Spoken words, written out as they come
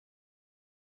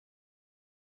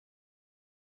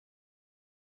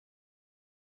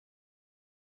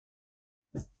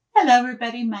Hello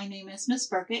everybody, my name is Miss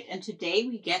Burkett and today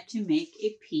we get to make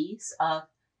a piece of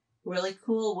really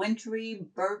cool wintry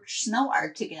birch snow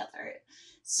art together.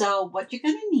 So what you're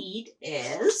going to need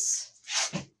is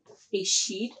a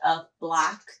sheet of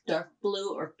black, dark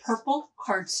blue, or purple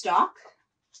cardstock,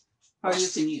 or you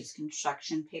can use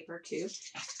construction paper too.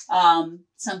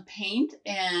 Some paint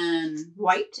and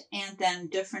white, and then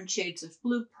different shades of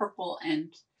blue, purple,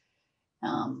 and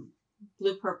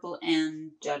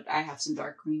I have some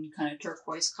dark green kind of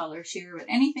turquoise colors here, but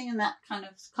anything in that kind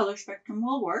of color spectrum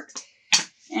will work.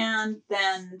 And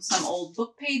then some old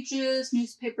book pages,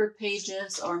 newspaper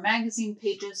pages, or magazine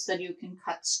pages that you can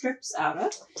cut strips out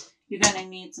of. You're going to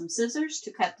need some scissors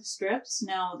to cut the strips.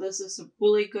 Now, this is a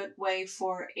really good way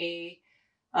for a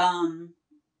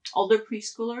older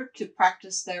preschooler to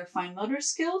practice their fine motor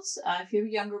skills. If you're a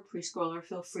younger preschooler,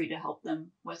 feel free to help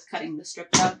them with cutting the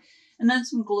strips out. And then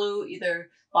some glue, either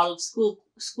a bottle of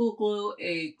school glue,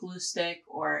 a glue stick,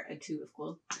 or a tube of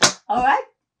glue. All right,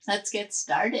 let's get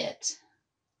started.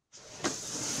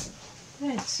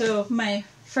 Okay, so my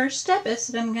first step is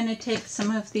that I'm going to take some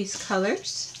of these colors.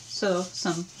 So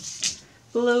some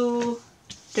blue,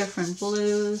 different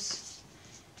blues,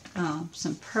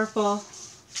 some purple,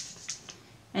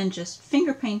 and just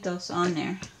finger paint those on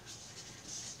there.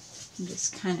 I'm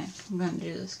going to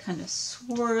do this kind of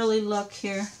swirly look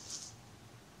here.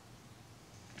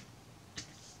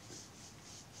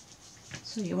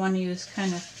 So you want to use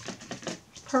kind of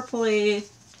purpley,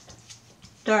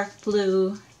 dark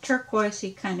blue,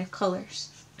 turquoisey kind of colors.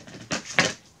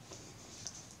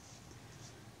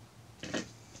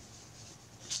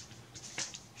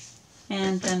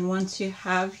 And then once you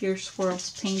have your swirls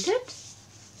painted,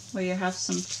 where you have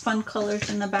some fun colors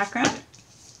in the background.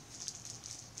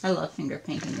 I love finger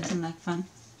painting, isn't that fun?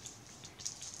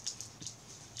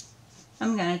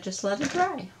 I'm going to just let it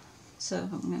dry. So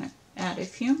I'm going to add a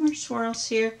few more swirls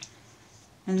here,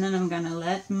 and then I'm going to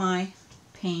let my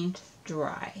paint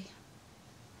dry.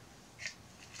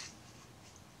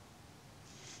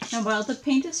 Now while the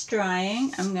paint is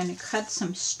drying, I'm going to cut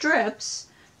some strips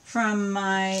from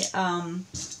my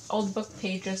old book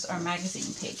pages or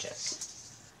magazine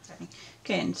pages.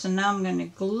 Okay, and so now I'm going to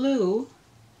glue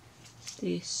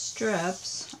these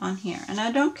strips on here. And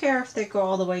I don't care if they go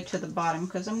all the way to the bottom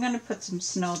because I'm going to put some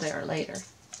snow there later.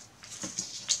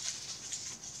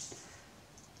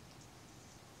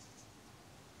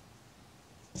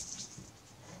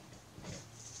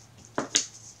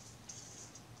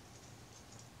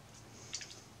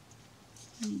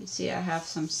 You see I have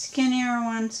some skinnier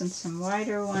ones and some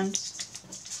wider ones.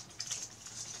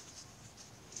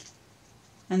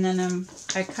 And then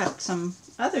I cut some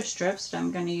other strips that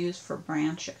I'm going to use for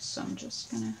branches. So I'm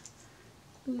just going to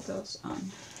glue those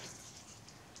on.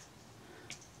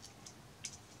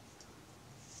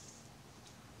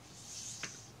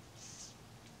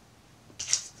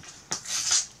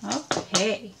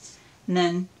 Okay. And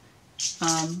then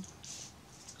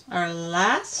our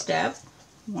last step,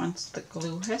 once the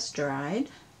glue has dried,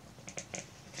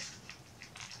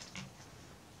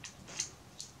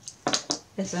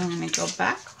 is I'm going to go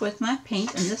back with my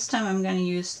paint, and this time I'm going to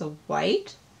use the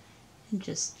white and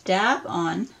just dab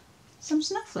on some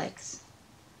snowflakes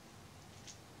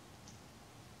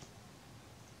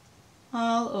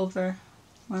all over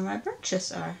where my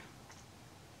birches are.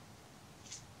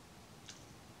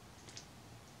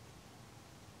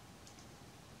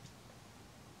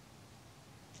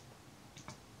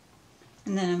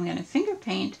 And then I'm going to finger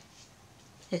paint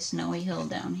a snowy hill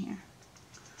down here.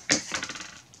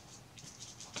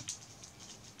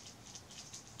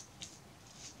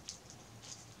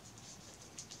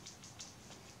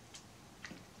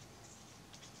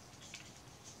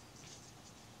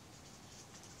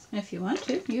 If you want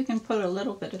to, you can put a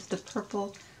little bit of the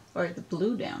purple or the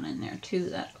blue down in there too.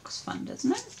 That looks fun,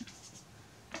 doesn't it?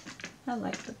 I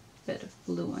like the bit of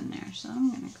blue in there, so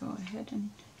I'm going to go ahead and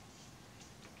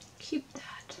keep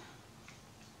that.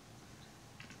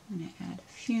 I'm going to add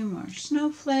a few more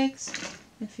snowflakes.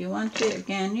 If you want to,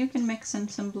 again, you can mix in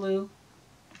some blue.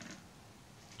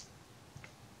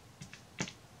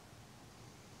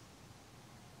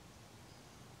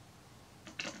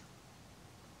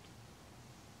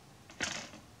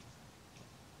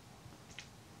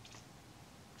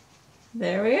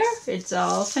 There we are. It's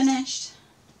all finished.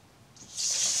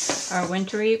 Our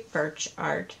wintry birch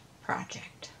art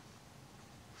project.